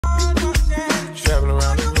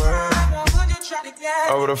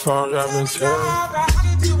Over the phone, dropping shit.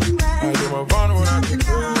 I get my phone when I get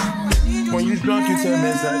through. When you drunk, you tell me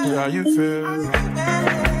exactly how you feel.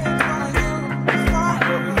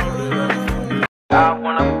 I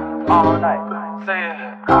wanna all night. Say it.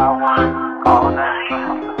 I wanna all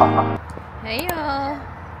night. Hey y'all,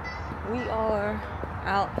 we are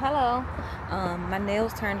out. Hello. My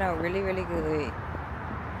nails turned out really good.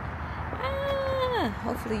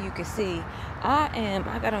 Hopefully you can see.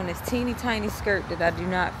 I got on this teeny tiny skirt that I do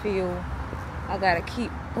not feel I gotta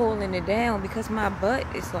keep pulling it down because my butt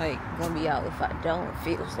is like gonna be out if I don't. It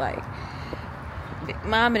feels like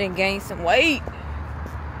Mama done gained some weight.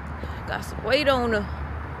 Got some weight on her.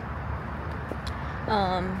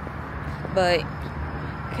 But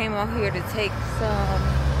came out here to take some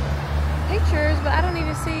pictures, but I don't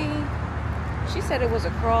even see. She said it was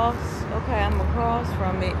a cross. Okay, I'm across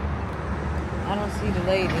from it. I don't see the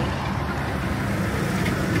lady.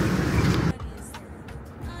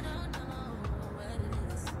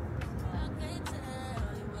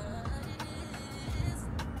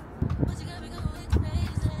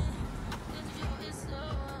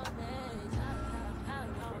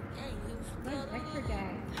 Extra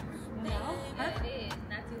gas. No, perfect. It is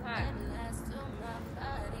not too hot.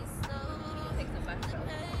 Take some back though.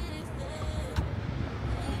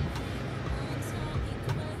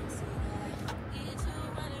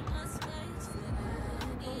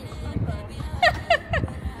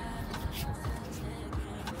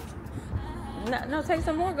 No, take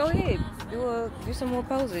some more. Go ahead. Do some more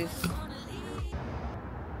poses.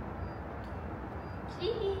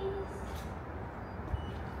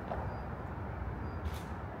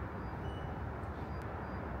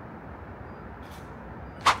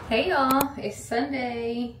 Hey y'all, it's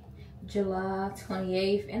Sunday, July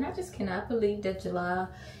 28th, and I just cannot believe that July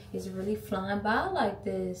is really flying by like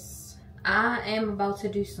this. I am about to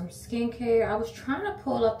do some skincare. I was trying to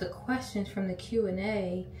pull up the questions from the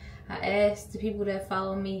Q&A. I asked the people that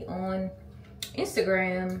follow me on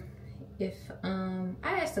Instagram if I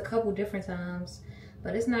asked a couple different times,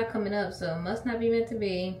 but it's not coming up, so it must not be meant to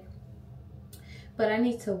be. But I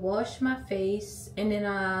need to wash my face, and then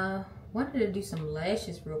I wanted to do some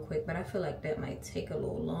lashes real quick, but I feel like that might take a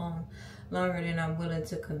little longer than I'm willing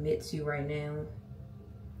to commit to right now.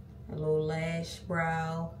 A little lash,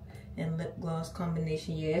 brow, and lip gloss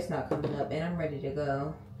combination. Yeah, it's not coming up, and I'm ready to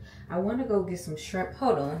go. I want to go get some shrimp.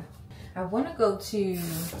 Hold on. I want to go to,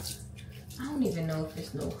 I don't even know if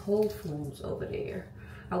there's no Whole Foods over there.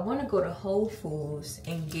 I want to go to Whole Foods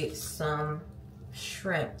and get some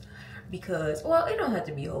shrimp because, well, it don't have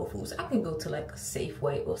to be Whole Foods. I can go to like a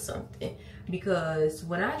Safeway or something, because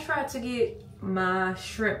when I tried to get my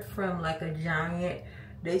shrimp from like a Giant,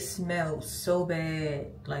 they smell so bad.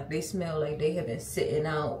 Like they smell like they have been sitting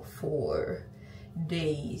out for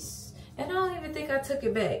days. And I don't even think I took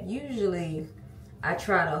it back. Usually I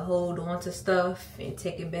try to hold on to stuff and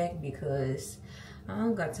take it back because I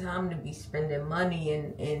don't got time to be spending money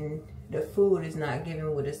and the food is not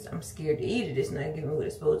giving what it's, I'm scared to eat it. It's not giving what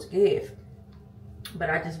it's supposed to give.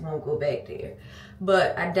 But I just won't go back there.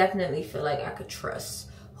 But I definitely feel like I could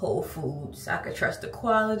trust Whole Foods. I could trust the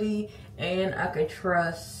quality, and I could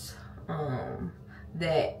trust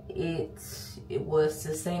that it was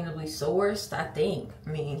sustainably sourced, I think. I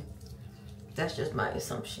mean, that's just my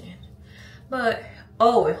assumption. But,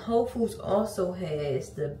 oh, and Whole Foods also has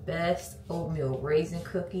the best oatmeal raisin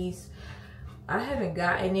cookies. I haven't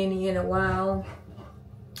gotten any in a while,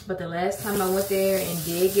 but the last time I went there and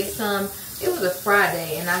did get some, it was a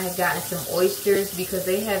Friday, and I had gotten some oysters because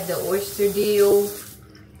they have the oyster deal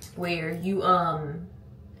where you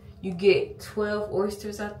get 12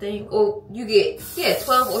 oysters, I think. Or you get, yeah,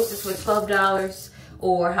 12 oysters for $12,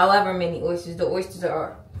 or however many oysters. The oysters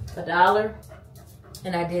are $1.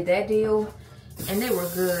 And I did that deal, and they were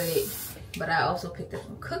good. But I also picked up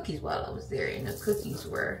some cookies while I was there, and the cookies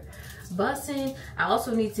were bussin'. I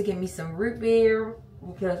also need to get me some root beer,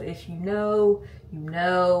 because if you know, you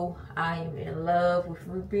know, I am in love with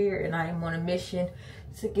root beer, and I am on a mission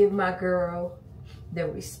to give my girl the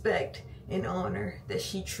respect and honor that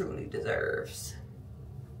she truly deserves.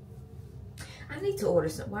 I need to order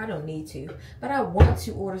some, well, I don't need to, but I want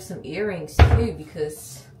to order some earrings too,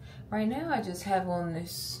 because right now I just have on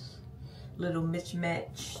this little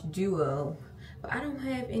mismatch duo, but I don't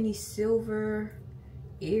have any silver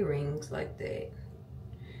earrings like that.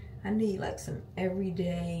 I need like some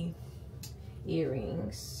everyday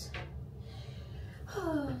earrings.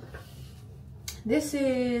 This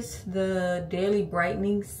is the Daily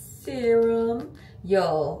Brightening Serum.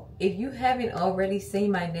 Yo, if you haven't already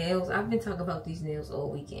seen my nails, I've been talking about these nails all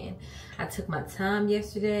weekend. I took my time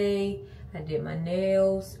yesterday. I did my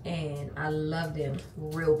nails and I love them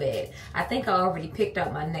real bad. I think I already picked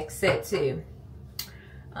out my next set too.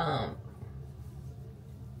 But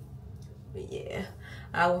yeah,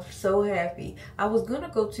 I was so happy. I was gonna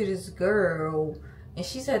go to this girl and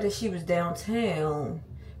she said that she was downtown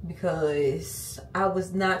because I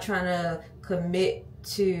was not trying to commit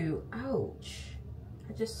to, ouch,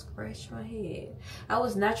 I just scratched my head. I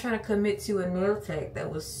was not trying to commit to a nail tech that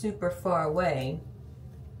was super far away.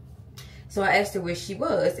 So I asked her where she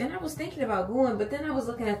was, and I was thinking about going, but then I was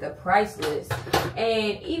looking at the price list.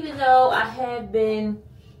 And even though I have been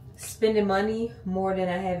spending money more than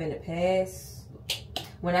I have in the past,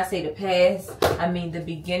 when I say the past, I mean the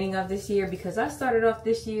beginning of this year, because I started off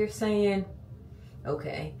this year saying,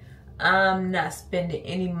 okay, I'm not spending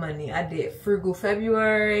any money. I did frugal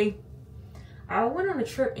February. I went on a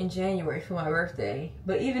trip in January for my birthday,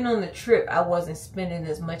 but even on the trip, I wasn't spending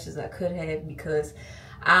as much as I could have because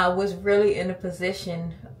I was really in a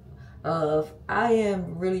position of, I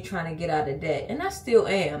am really trying to get out of debt, and I still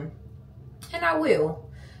am, and I will.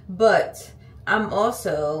 But I've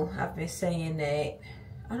been saying that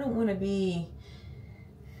I don't want to be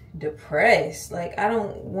depressed. Like, I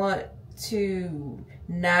don't want to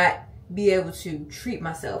not be able to treat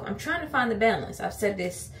myself. I'm trying to find the balance. I've said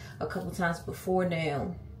this a couple times before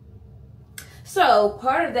now. So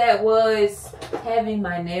part of that was having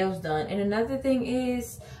my nails done. And another thing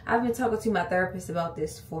is, I've been talking to my therapist about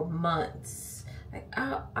this for months. Like,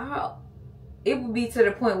 it would be to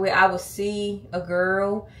the point where I would see a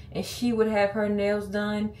girl and she would have her nails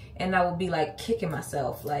done and I would be like kicking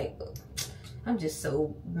myself. Like, I'm just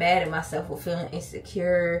so mad at myself for feeling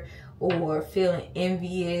insecure or feeling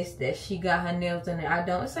envious that she got her nails done and I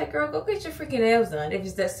don't. It's like, girl, go get your freaking nails done if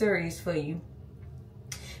it's that serious for you.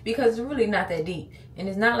 Because it's really not that deep. And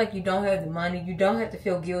it's not like you don't have the money. You don't have to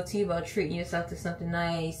feel guilty about treating yourself to something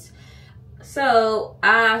nice. So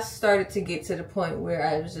I started to get to the point where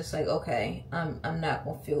I was just like, okay, I'm not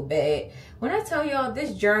going to feel bad. When I tell y'all,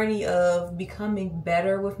 this journey of becoming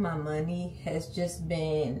better with my money has just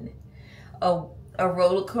been a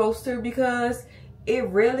roller coaster, because it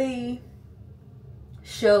really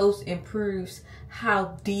shows and proves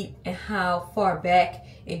how deep and how far back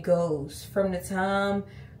it goes from the time,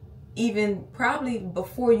 even probably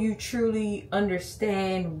before you truly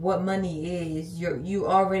understand what money is, you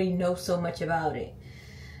already know so much about it.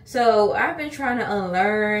 So I've been trying to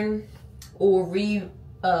unlearn or reprogram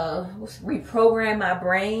my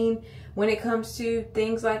brain when it comes to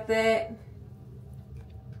things like that.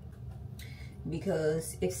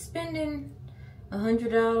 Because if spending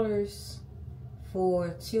 $100 for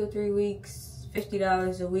 2 or 3 weeks,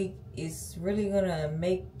 $50 a week is really gonna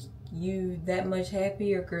make you that much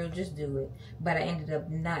happier, girl, just do it. But I ended up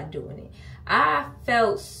not doing it. I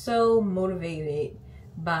felt so motivated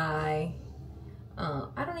by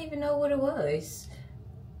I don't even know what it was.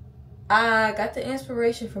 I got the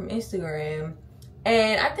inspiration from Instagram,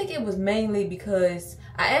 and I think it was mainly because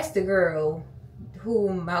I asked the girl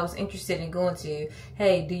whom I was interested in going to,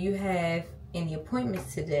 hey, do you have any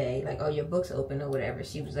appointments today? Like, are your books open or whatever?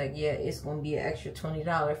 She was like, yeah, it's gonna be an extra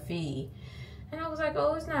 $20 fee. And I was like,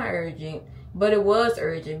 oh, it's not urgent. But it was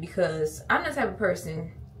urgent because I'm the type of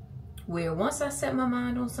person where once I set my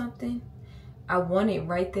mind on something, I want it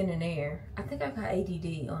right then and there. I think I got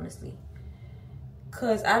ADD, honestly.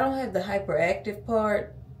 Because I don't have the hyperactive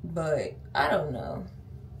part, but I don't know.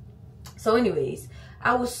 So anyways,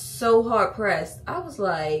 I was so hard pressed. I was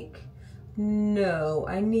like, no,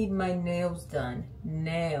 I need my nails done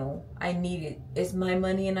now. I need it. It's my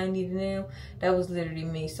money and I need it now. That was literally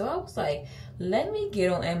me. So I was like, let me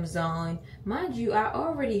get on Amazon. Mind you, I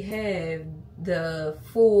already have the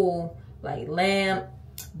full like lamp.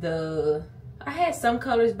 I had some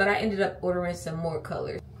colors, but I ended up ordering some more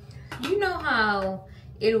colors. You know how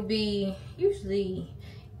it'll be, usually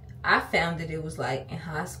I found that it was like in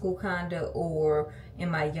high school kinda, or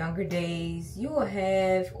in my younger days, you will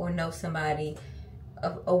have or know somebody,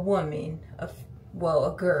 a woman,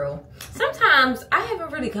 well, a girl. Sometimes I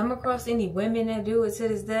haven't really come across any women that do it to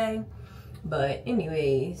this day. But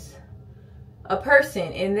anyways, a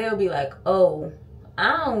person, and they'll be like, oh,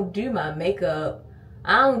 I don't do my makeup.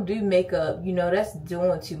 I don't do makeup, you know, that's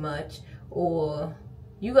doing too much. Or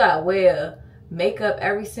you gotta wear makeup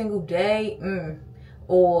every single day.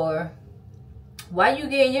 Or why you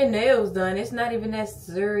getting your nails done? It's not even that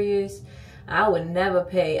serious. I would never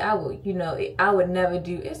pay. I would never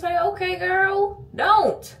do. It's like, okay, girl,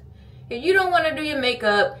 don't. If you don't want to do your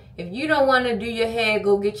makeup, if you don't want to do your hair,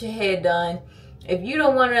 go get your hair done. If you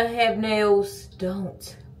don't want to have nails,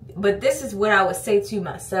 don't. But this is what I would say to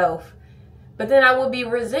myself. But then I would be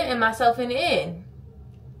resenting myself in the end.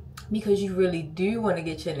 because you really do want to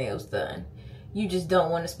get your nails done. You just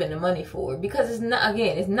don't want to spend the money for it, because it's not,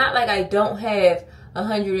 again, it's not like I don't have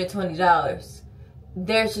 $120.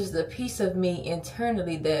 There's just a piece of me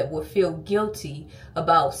internally that will feel guilty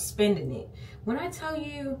about spending it. When I tell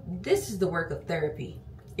you, this is the work of therapy.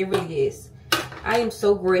 It really is. I am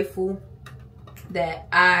so grateful that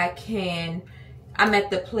I'm at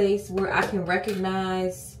the place where I can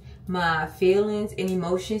recognize my feelings and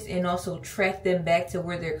emotions and also track them back to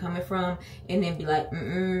where they're coming from, and then be like,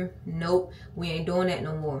 nope, we ain't doing that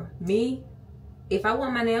no more. Me, if I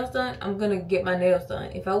want my nails done, I'm gonna get my nails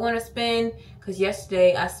done. If I want to spend, because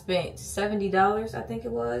yesterday I spent $70, I think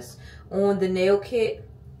it was, on the nail kit.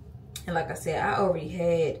 And like I said, I already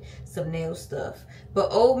had some nail stuff.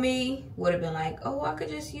 But old me would have been like, oh, I could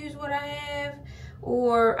just use what I have.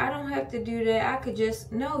 Or I don't have to do that. I could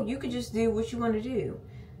just, no, you could just do what you want to do.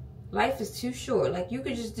 Life is too short. Like, you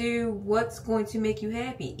could just do what's going to make you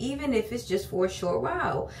happy, even if it's just for a short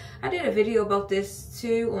while. I did a video about this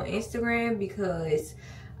too on Instagram, because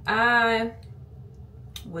I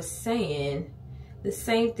was saying the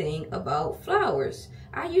same thing about flowers.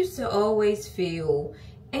 I used to always feel,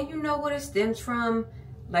 and you know what it stems from?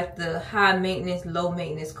 Like the high maintenance, low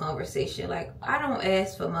maintenance conversation. Like, I don't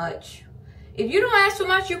ask for much. If you don't ask for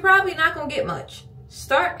much, you're probably not gonna get much.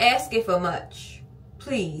 Start asking for much,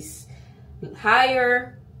 please.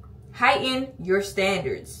 Heighten your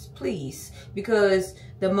standards, please, because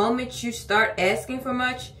the moment you start asking for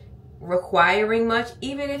much, requiring much,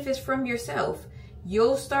 even if it's from yourself,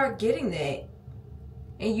 you'll start getting that,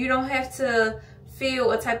 and you don't have to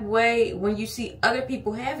feel a type of way when you see other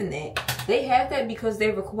people having that. They have that because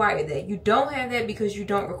they require that. You don't have that because you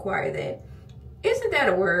don't require that. Isn't that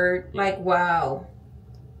a word? Like, wow.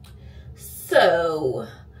 So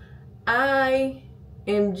I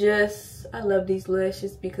love these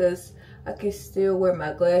lashes because I can still wear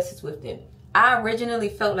my glasses with them. I originally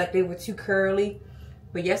felt like they were too curly,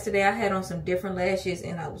 but yesterday I had on some different lashes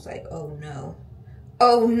and I was like, oh no.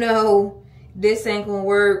 Oh no, this ain't gonna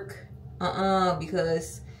work.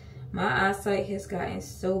 Because my eyesight has gotten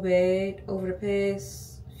so bad over the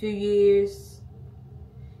past few years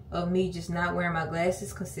of me just not wearing my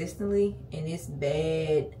glasses consistently, and it's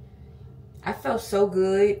bad. I felt so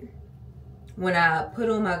good when I put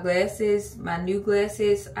on my glasses, my new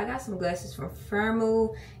glasses. I got some glasses from Creme,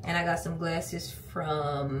 and I got some glasses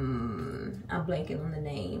from, I'm blanking on the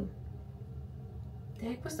name.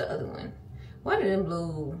 Heck, what's the other one? One of them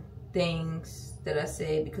blue things that I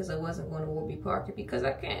said because I wasn't going to Warby Parker, because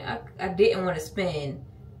I didn't want to spend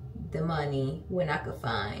the money when I could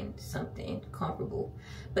find something comparable.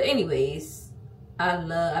 But anyways, I've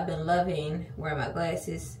been loving wearing my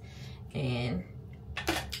glasses, and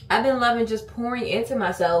I've been loving just pouring into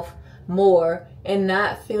myself more and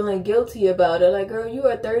not feeling guilty about it. Like, girl, you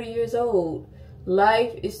are 30 years old.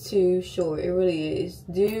 Life is too short. It really is.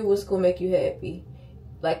 Do what's gonna make you happy,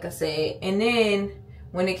 like I said. And then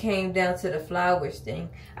when it came down to the flowers thing,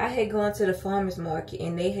 I had gone to the farmer's market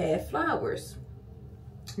and they had flowers.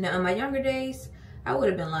 Now, in my younger days, I would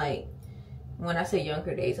have been like, when I say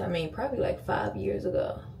younger days, I mean probably like 5 years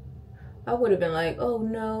ago, I would have been like, oh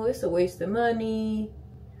no, it's a waste of money.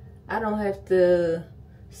 I don't have to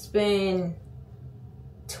spend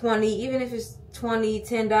 20, even if it's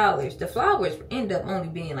 $10. The flowers end up only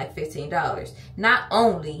being like $15. Not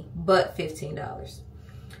only, but $15.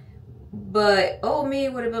 But old me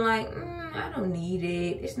would have been like, I don't need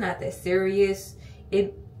it. It's not that serious.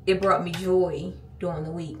 It brought me joy during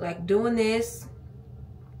the week. Like, doing this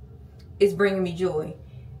is bringing me joy.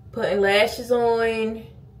 Putting lashes on,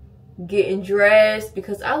 getting dressed,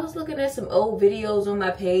 because I was looking at some old videos on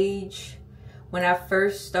my page when I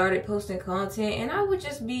first started posting content, and I would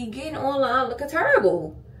just be getting online looking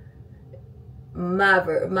terrible.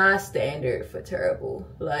 My standard for terrible.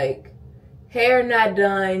 Like, hair not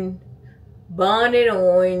done, bonnet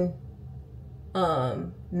on,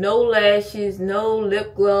 no lashes, no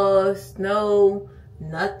lip gloss, no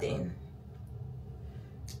nothing.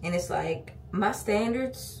 And it's like, my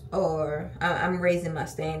standards are, I'm raising my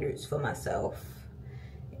standards for myself.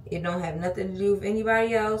 It don't have nothing to do with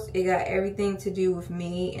anybody else. It got everything to do with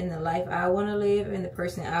me and the life I want to live and the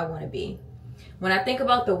person I want to be. When I think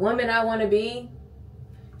about the woman I want to be,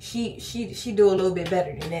 she do a little bit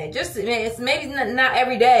better than that. Just, it's maybe not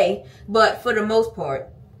every day, but for the most part,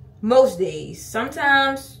 most days.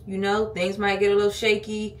 Sometimes, you know, things might get a little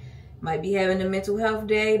shaky, might be having a mental health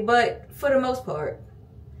day, but for the most part.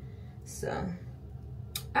 So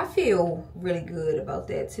I feel really good about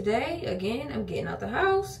that. Today, again, I'm getting out the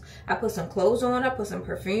house. I put some clothes on. I put some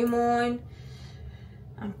perfume on.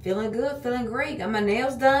 I'm feeling good, feeling great. Got my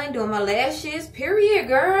nails done, doing my lashes. Period,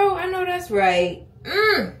 girl. I know that's right.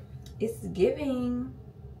 It's giving.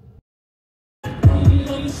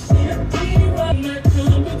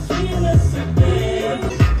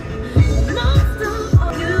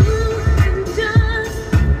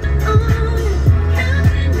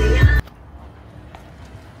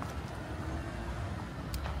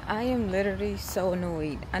 I am literally so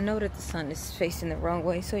annoyed. I know that the sun is facing the wrong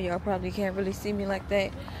way, so y'all probably can't really see me like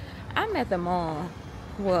that. I'm at the mall.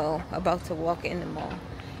 Well, about to walk in the mall.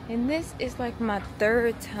 And this is like my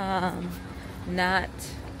 3rd time not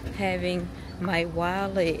having my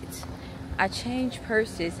wallet. I changed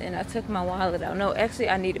purses and I took my wallet out. No, actually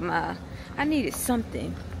I needed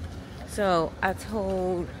something. So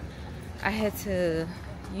I had to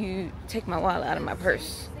take my wallet out of my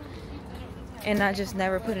purse. And I just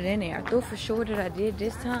never put it in there. I thought for sure that I did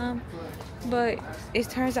this time, but it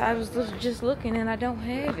turns out I was just looking and I don't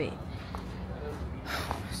have it.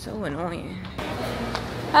 So annoying.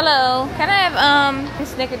 Hello, can I have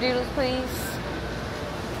snickerdoodles, please?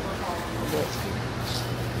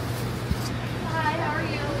 Hi, how are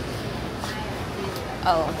you?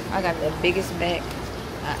 Oh, I got the biggest bag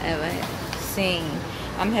I ever seen.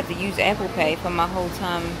 I'm gonna have to use Apple Pay for my whole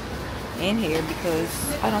time in here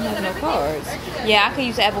because I don't have no cards. Yeah, I can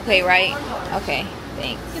use Apple Pay, right? Okay,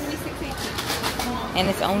 thanks. And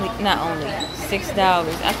it's not only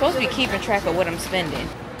 $6. I'm supposed to be keeping track of what I'm spending.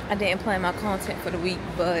 I didn't plan my content for the week,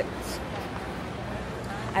 but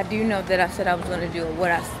I do know that I said I was going to do a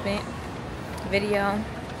what I spent video,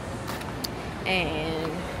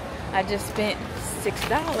 and I just spent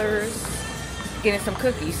 $6 getting some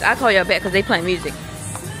cookies. I'll call y'all back because they play music.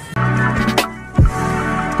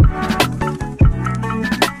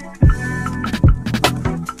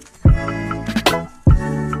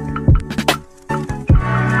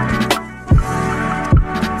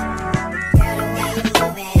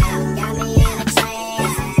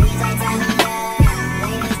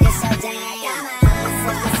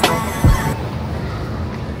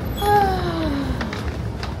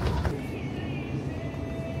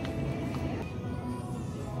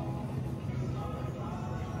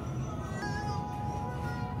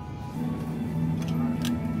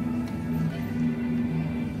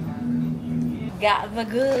 Got the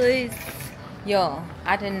goods. Yo,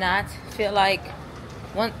 I did not feel like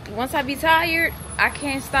once I be tired, I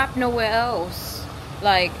can't stop nowhere else.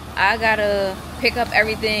 Like, I gotta pick up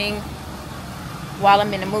everything while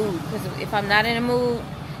I'm in the mood, because if I'm not in the mood,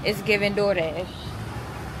 it's giving DoorDash.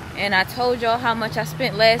 And I told y'all how much I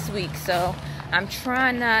spent last week, so I'm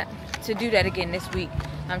trying not to do that again this week.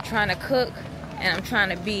 I'm trying to cook and I'm trying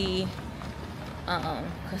to be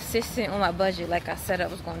consistent on my budget like I said I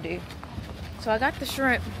was gonna do. So I got the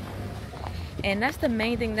shrimp, and that's the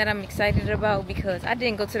main thing that I'm excited about, because I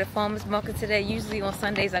didn't go to the farmer's market today. Usually on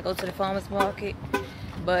Sundays I go to the farmer's market,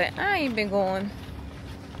 but I ain't been going.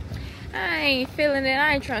 I ain't feeling it.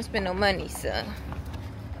 I ain't trying to spend no money, so.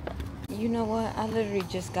 You know what? I literally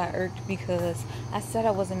just got irked because I said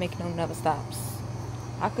I wasn't making no never stops.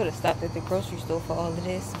 I could have stopped at the grocery store for all of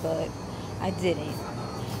this, but I didn't.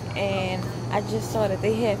 And I just saw that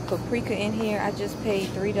they had paprika in here. I just paid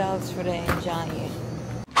 $3 for that in Giant.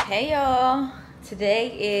 Hey y'all, today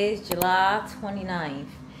is July 29th,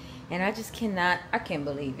 and I just I can't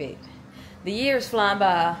believe it. The year's flying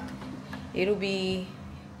by. It'll be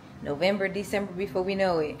November, December before we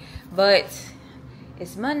know it. But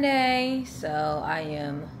it's Monday, so I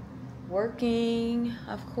am working,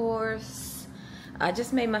 of course. I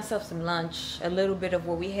just made myself some lunch, a little bit of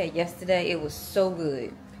what we had yesterday. It was so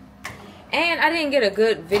good. And I didn't get a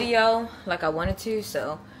good video like I wanted to,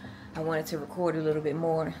 so I wanted to record a little bit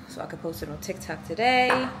more so I could post it on TikTok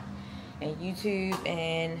today, and YouTube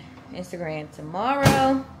and Instagram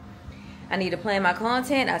tomorrow. I need to plan my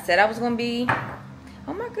content. I said I was gonna be,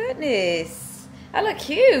 oh my goodness, I look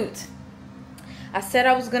cute. I said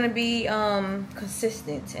I was gonna be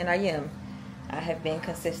consistent, and I am. I have been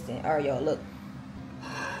consistent. All right, y'all, look.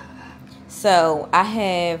 So I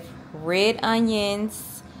have red onions.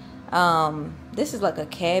 This is like a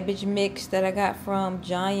cabbage mix that I got from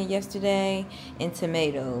Giant yesterday, and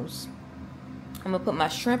tomatoes. I'm gonna put my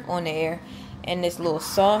shrimp on there, and this little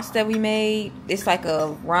sauce that we made. It's like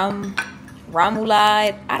a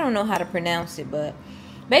ramulade. I don't know how to pronounce it, but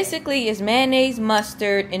basically it's mayonnaise,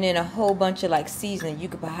 mustard, and then a whole bunch of like seasoning. You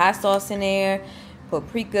could put hot sauce in there,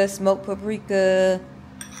 paprika, smoked paprika,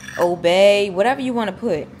 Old Bay, whatever you want to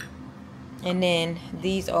put. And then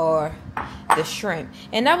these are the shrimp.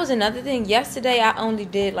 And that was another thing. Yesterday I only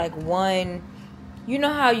did like one. You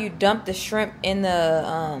know how you dump the shrimp in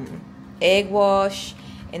the egg wash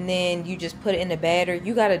and then you just put it in the batter.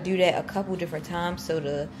 You got to do that a couple different times so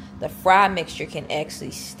the fry mixture can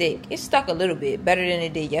actually stick. It stuck a little bit better than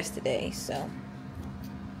it did yesterday. So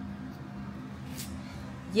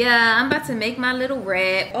yeah, I'm about to make my little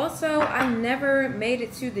wrap. Also, I never made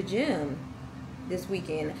it to the gym this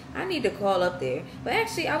weekend. I need to call up there. But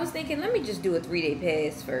actually, I was thinking, let me just do a 3-day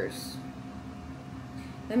pass first.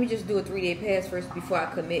 Let me just do a 3-day pass first before I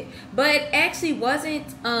commit. But it actually wasn't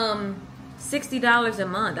 $60 a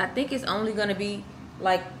month. I think it's only going to be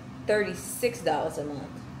like $36 a month.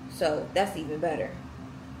 So that's even better.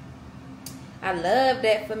 I love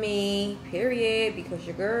that for me, period, because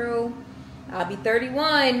your girl, I'll be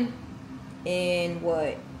 31 in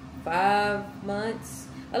what, 5 months?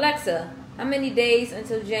 Alexa, how many days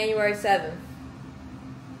until January 7th?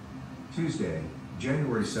 Tuesday,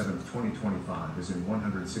 January 7th, 2025 is in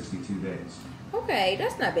 162 days. Okay,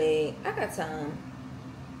 that's not bad. I got time.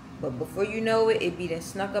 But before you know it, it be done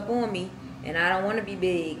snuck up on me. And I don't want to be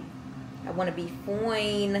big. I want to be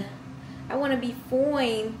fine. I want to be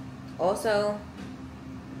fine. Also,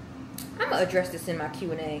 I'm going to address this in my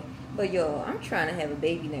Q&A. But y'all, I'm trying to have a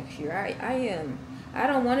baby next year. I am. I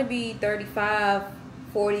don't want to be 35,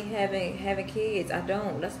 40 having kids. I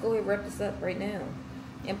don't. Let's go ahead and wrap this up right now.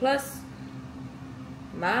 And plus,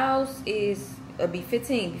 Miles will be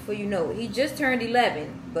 15 before you know it. He just turned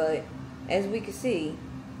 11. But as we can see,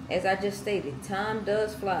 as I just stated, time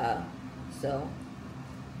does fly. So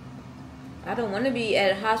I don't want to be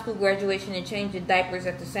at a high school graduation and changing diapers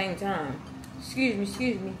at the same time.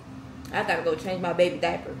 Excuse me. I gotta go change my baby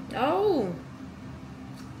diaper. Oh,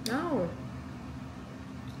 no.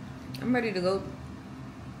 I'm ready to go.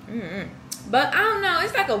 But I don't know.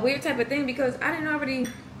 It's like a weird type of thing because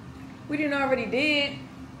we didn't already did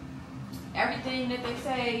everything that they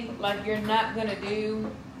say like you're not gonna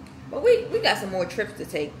do. But we got some more trips to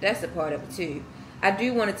take. That's the part of it too. I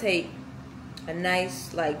do want to take a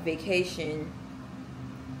nice like vacation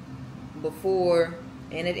before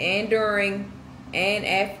and during and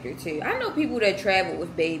after too. I know people that travel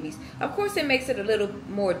with babies. Of course it makes it a little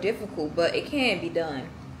more difficult, but it can be done.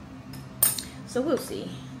 So we'll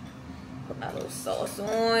see. Put my little sauce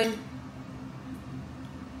on.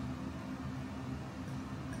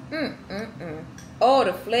 All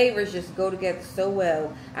the flavors just go together so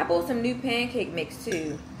well. I bought some new pancake mix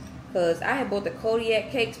too, because I had bought the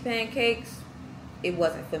Kodiak Cakes pancakes. It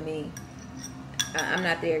wasn't for me. I'm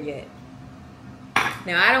not there yet.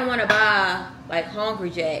 Now I don't want to buy like Hungry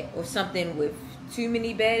Jack or something with too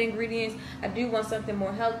many bad ingredients. I do want something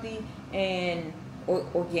more healthy and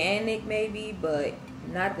organic maybe, but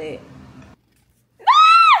not that.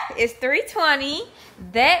 It's 3:20.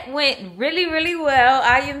 That went really well.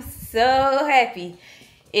 I am so happy.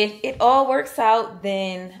 If it all works out,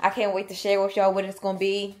 then I can't wait to share with y'all what it's gonna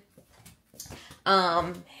be.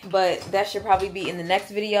 But that should probably be in the next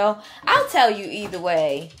video. I'll tell you either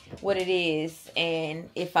way what it is and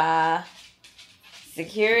if I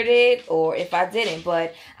secured it or if I didn't.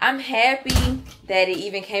 But I'm happy that it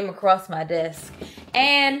even came across my desk.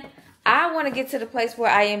 And I want to get to the place where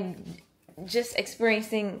I am just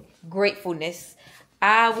experiencing gratefulness.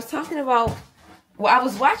 I was talking about, well, I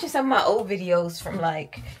was watching some of my old videos from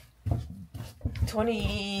like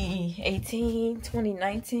 2018,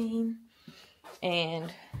 2019.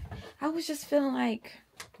 And I was just feeling like,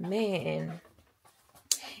 man,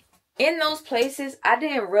 in those places, I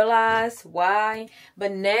didn't realize why.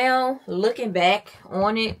 But now, looking back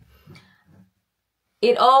on it,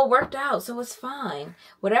 it all worked out. So it's fine.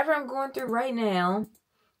 Whatever I'm going through right now,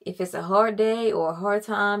 if it's a hard day or a hard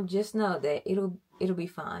time, just know that it'll be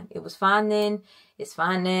fine. It was fine then, it's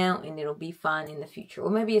fine now, and it'll be fine in the future. Or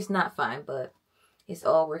maybe it's not fine, but it's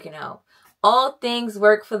all working out. All things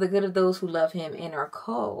work for the good of those who love him and are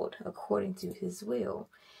called according to his will.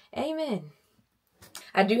 Amen.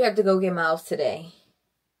 I do have to go get Miles today.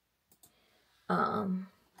 And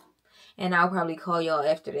I'll probably call y'all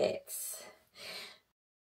after that.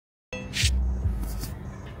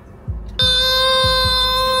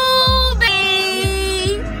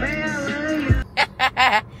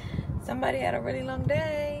 Somebody had a really long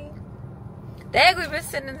day. Dang, we've been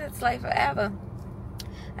sitting in this life forever.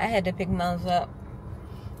 I had to pick Miles up.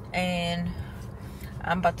 And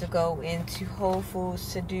I'm about to go into Whole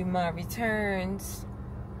Foods to do my returns.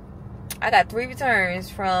 I got 3 returns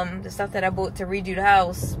from the stuff that I bought to redo the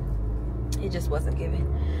house. It just wasn't given.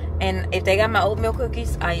 And if they got my oatmeal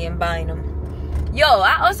cookies, I am buying them. Yo,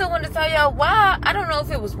 I also want to tell y'all why. I don't know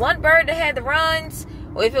if it was one bird that had the runs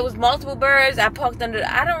or if it was multiple birds. I don't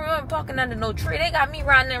remember parking under no tree. They got me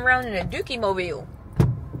riding around in a Dookie mobile.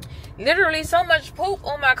 Literally so much poop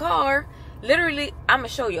on my car. Literally, I'm going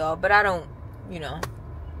to show y'all, but I don't, you know.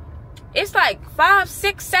 It's like 5,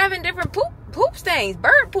 6, 7 different poop stains,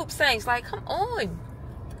 bird poop stains. Like, come on.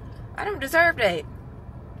 I don't deserve that.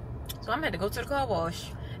 So I'm gonna have to go to the car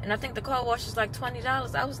wash. And I think the car wash is like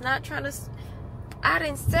 $20. I was not trying to... I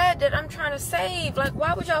didn't said that I'm trying to save. Like,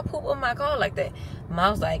 why would y'all poop on my car like that?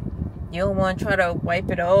 Mom was like, you don't want to try to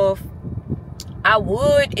wipe it off. I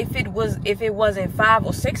would if it wasn't 5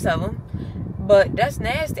 or 6 of them. But that's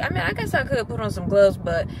nasty. I mean, I guess I could put on some gloves,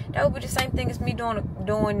 but that would be the same thing as me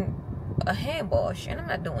doing a hand wash. And I'm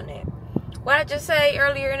not doing that. What I just say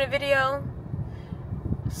earlier in the video,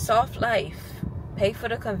 soft life. Pay for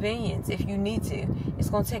the convenience if you need to. It's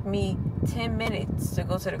going to take me 10 minutes to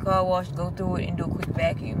go to the car wash, go through it, and do a quick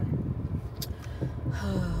vacuum.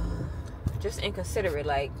 Just inconsiderate.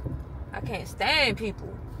 Like, I can't stand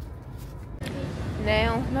people.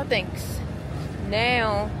 Now, no thanks.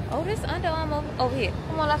 Now, oh, this Under Armour over here.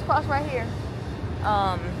 Come on, let's cross right here.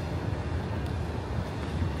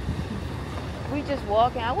 We just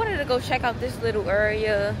walking. I wanted to go check out this little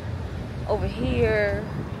area over here.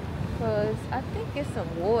 Because I think it's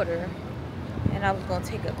some water. And I was going to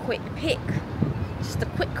take a quick pic. Just a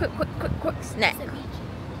quick snack.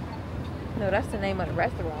 No, that's the name of the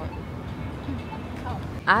restaurant.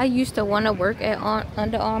 I used to want to work at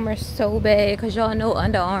Under Armour so bad. Because y'all know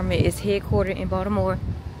Under Armour is headquartered in Baltimore.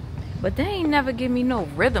 But they ain't never give me no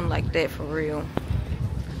rhythm like that for real.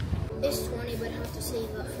 It's 20, but I have to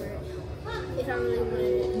save up for it. If I really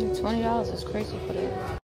wanted it. $20 is crazy for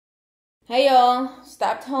that. Hey y'all,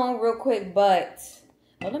 stopped home real quick, but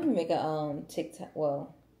let me make a TikTok,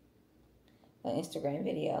 well, an Instagram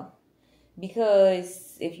video,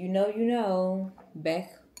 because if you know, you know.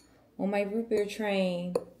 Back on my root beer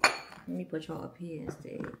train. Let me put y'all up here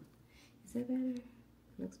instead. Is that better?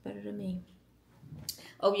 Looks better to me.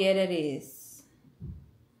 Oh yeah, that is.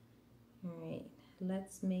 All right,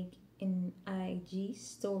 let's make an IG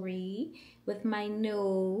story with my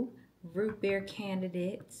new root beer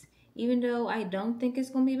candidates. Even though I don't think it's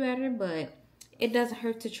going to be better, but it doesn't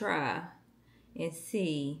hurt to try and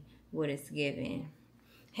see what it's giving.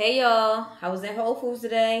 Hey y'all, I was at Whole Foods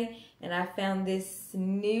today and I found this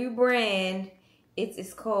new brand.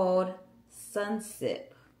 It's called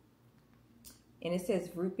Sunsip. And it says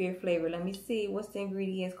root beer flavor. Let me see, what's the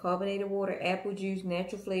ingredients? Carbonated water, apple juice,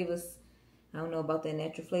 natural flavors. I don't know about the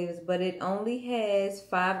natural flavors, but it only has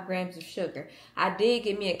 5 grams of sugar. I did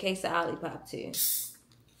get me a case of Olipop too.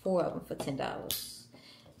 4 of them for $10.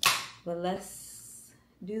 But let's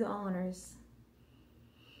do the honors.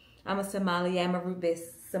 I'm a sommelier. I'm a root beer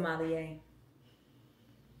sommelier.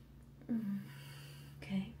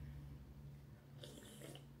 Okay.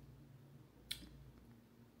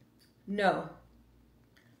 No.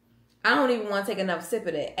 I don't even want to take another sip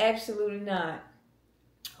of that. Absolutely not.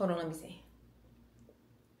 Hold on, let me see.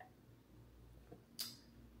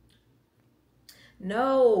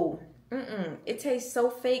 No. It tastes so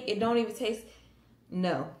fake. It don't even taste.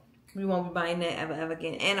 No. We won't be buying that ever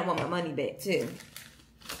again. And I want my money back too.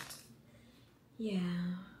 Yeah.